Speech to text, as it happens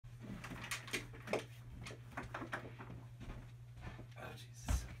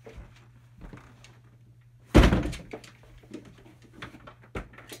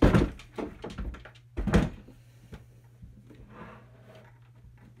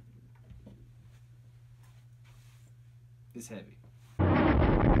is heavy.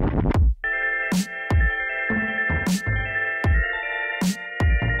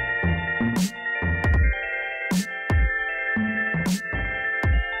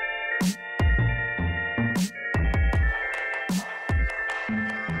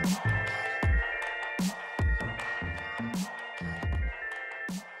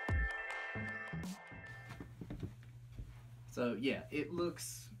 So yeah, it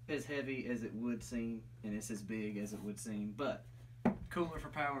looks as heavy as it would seem, and it's as big as it would seem, but cooler for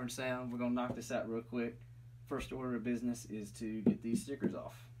power and sound. We're gonna knock this out real quick. First order of business is to get these stickers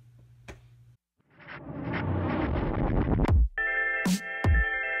off.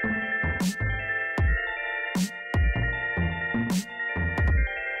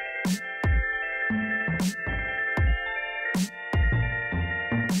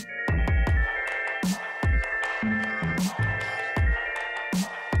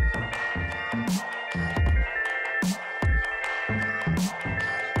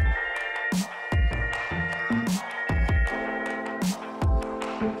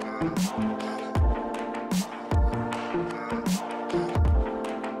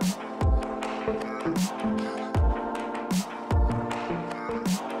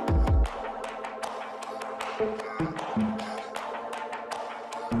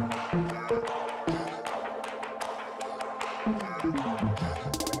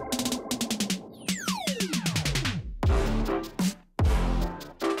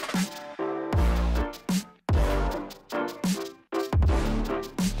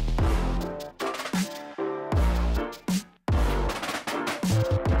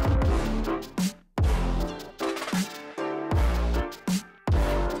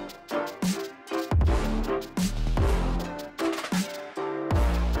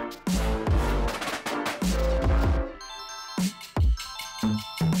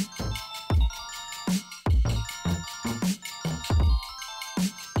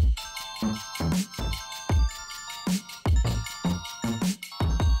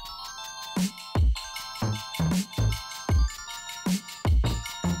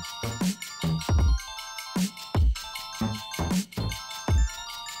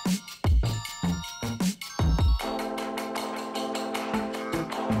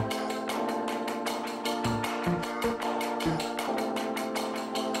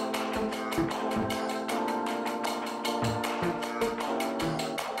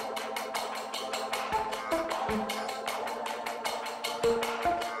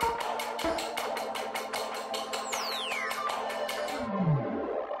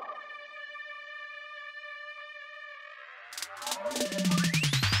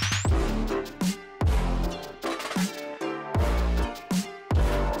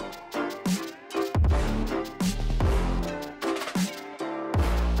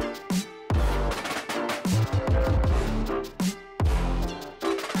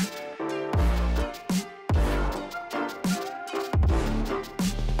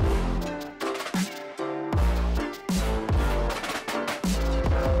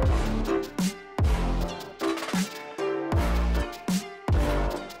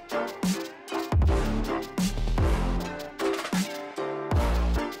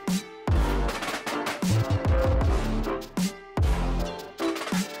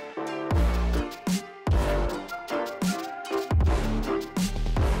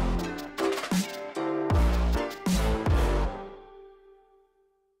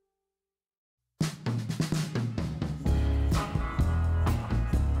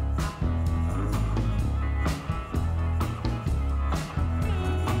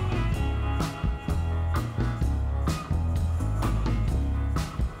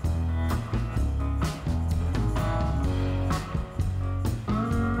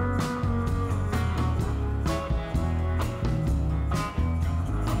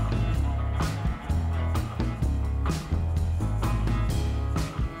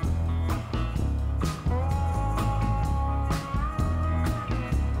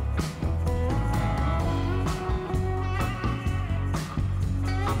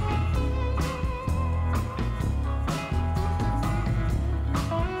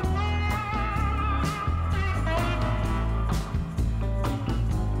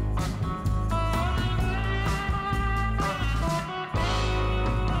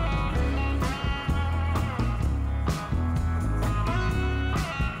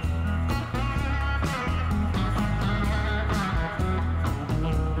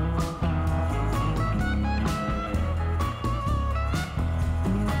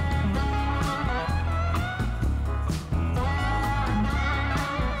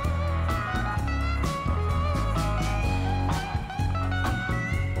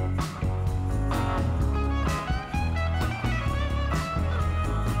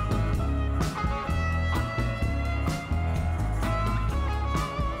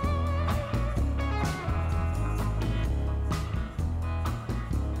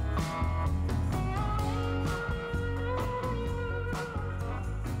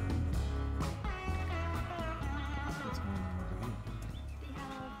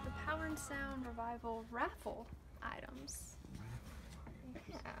 Revival raffle items.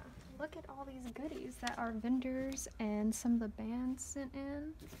 Yeah, look at all these goodies that our vendors and some of the bands sent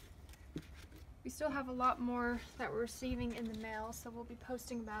in. We still have a lot more that we're receiving in the mail, so we'll be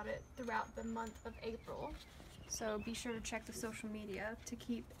posting about it throughout the month of April. So be sure to check the social media to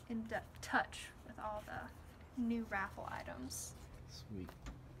keep in touch with all the new raffle items. Sweet.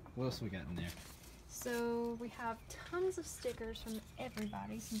 What else we got in there? So we have tons of stickers from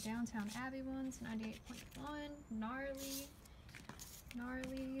everybody. Some Downtown Abbey ones, 98.1,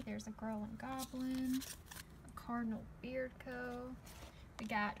 Gnarly, there's a Girl and Goblin, a Cardinal Beard Co. We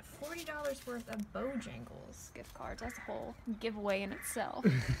got $40 worth of Bojangles gift cards. That's a whole giveaway in itself.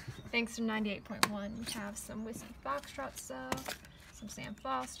 Thanks to 98.1, we have some Whiskey Foxtrot stuff, some Sam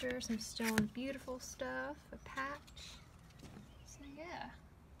Foster, some Stone Beautiful stuff, a patch. So yeah,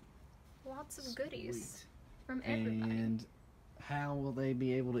 lots of goodies from everybody. And how will they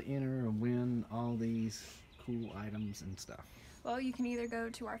be able to enter and win all these cool items and stuff? Well, you can either go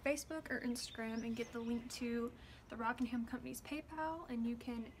to our Facebook or Instagram and get the link to the Rockingham Company's PayPal, and you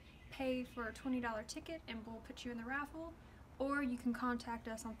can pay for a $20 ticket and we'll put you in the raffle, or you can contact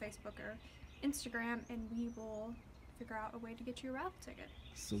us on Facebook or Instagram and we will figure out a way to get you a raffle ticket.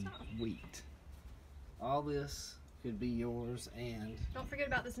 Sweet. All this could be yours, and don't forget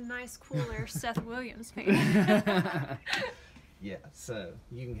about this nice cooler Seth Williams painting. yeah, so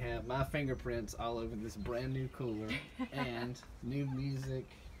you can have my fingerprints all over this brand new cooler and new music,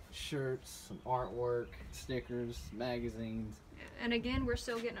 shirts, some artwork, stickers, magazines. And again, we're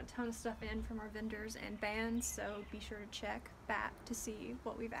still getting a ton of stuff in from our vendors and bands, so be sure to check back to see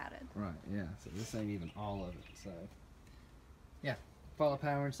what we've added. Right, yeah, so this ain't even all of it, so yeah. Follow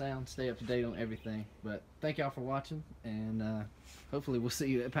Power and Sound, stay up to date on everything. But thank y'all for watching, and hopefully we'll see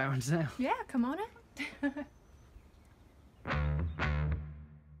you at Power and Sound. Yeah, come on out.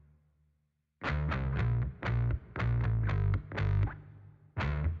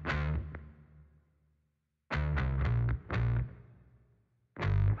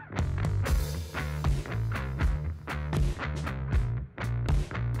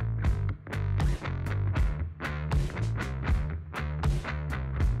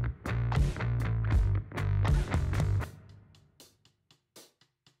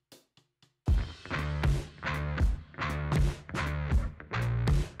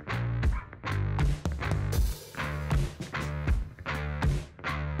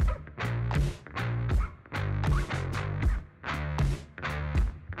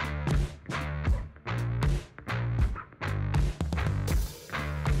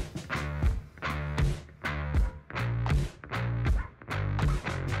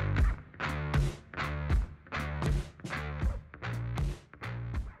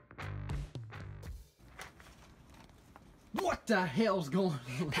 What the hell's going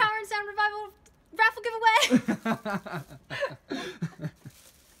on? Power and Sound Revival raffle giveaway!